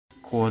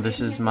cool.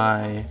 This is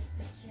my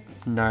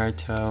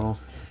Naruto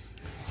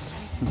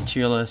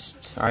tier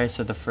list. Alright,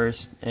 so the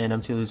first, and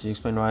I'm too lazy to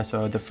explain why,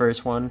 so the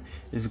first one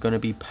is going to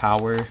be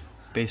power,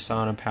 based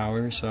on a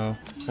power. So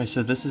alright,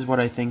 so this is what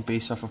I think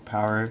based off of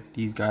power.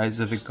 These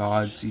guys are the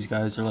gods. These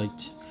guys are like,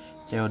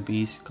 they would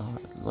be god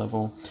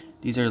level.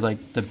 These are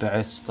like the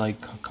best,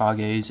 like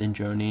Kages and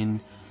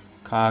Jonin.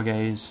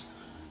 Kages,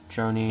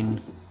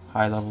 Jonin,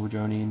 high level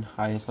Jonin,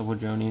 highest level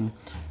Jonin,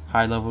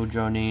 high level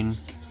Jonin,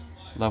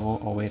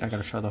 level, oh wait, I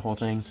gotta show the whole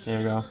thing. There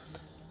you go.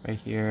 Right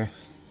here.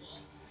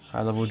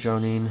 High level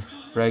Jonin,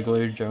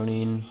 regular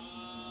Jonin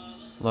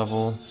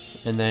level,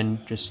 and then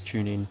just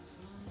tuning.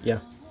 Yeah.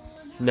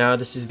 Now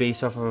this is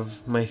based off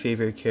of my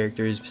favorite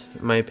characters,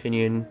 my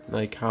opinion,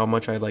 like how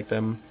much I like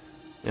them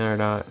or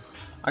not.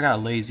 I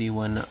got lazy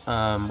when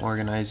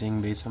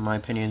organizing based on my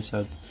opinion,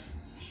 so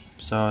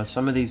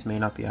some of these may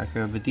not be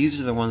accurate, but these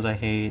are the ones I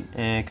hate,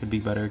 and it could be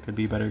better, could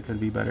be better, could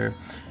be better.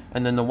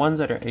 And then the ones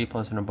that are A+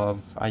 and above,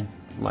 I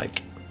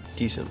like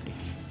decently.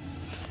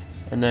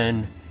 And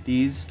then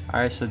these,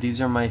 alright, so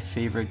these are my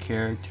favorite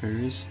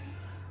characters.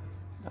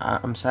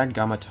 I'm sad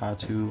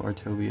Gamatatu or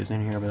Toby is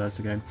in here, but that's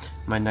okay.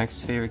 My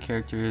next favorite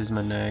character is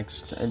my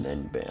next, and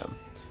then bam.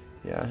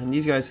 Yeah, and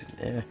these guys,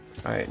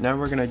 Alright, now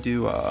we're gonna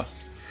do,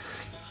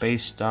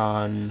 based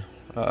on,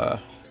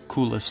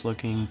 coolest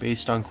looking,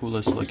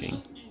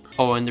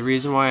 Oh, and the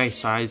reason why I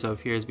size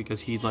up here is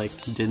because he like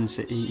didn't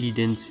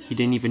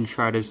even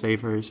try to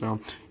save her. So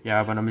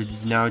yeah, but I'm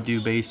gonna now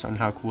do based on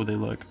how cool they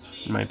look,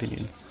 in my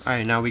opinion. All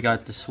right, now we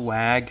got the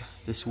swag,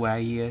 the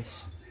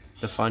swaggiest,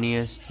 the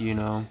funniest, you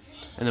know,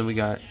 and then we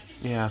got,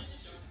 yeah,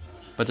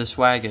 but the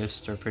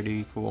swaggiest are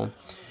pretty cool.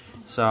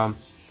 So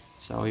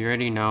you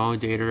already know,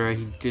 Datara,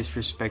 he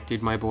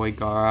disrespected my boy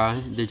Gara.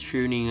 The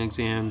tuning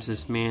exams,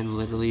 this man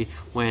literally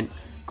went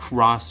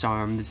cross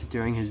arms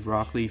during his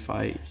Rock Lee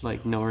fight,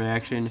 like no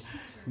reaction.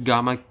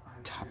 Gamakichi,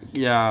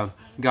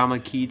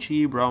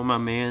 bro, my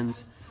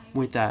man's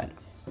with that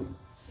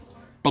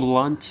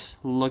blunt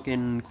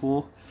looking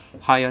cool.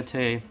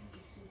 Hayate,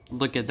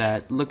 look at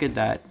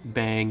that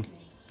bang,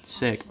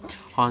 sick.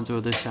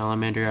 Hanzo the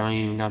salamander, I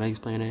ain't even gotta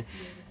explain it.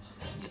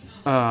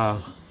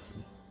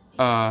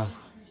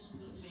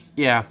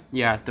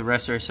 Yeah, the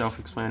rest are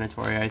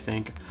self-explanatory, I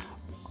think.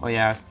 Oh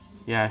yeah,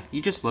 he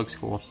just looks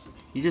cool.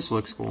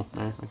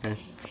 Okay.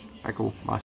 Alright, cool. Bye.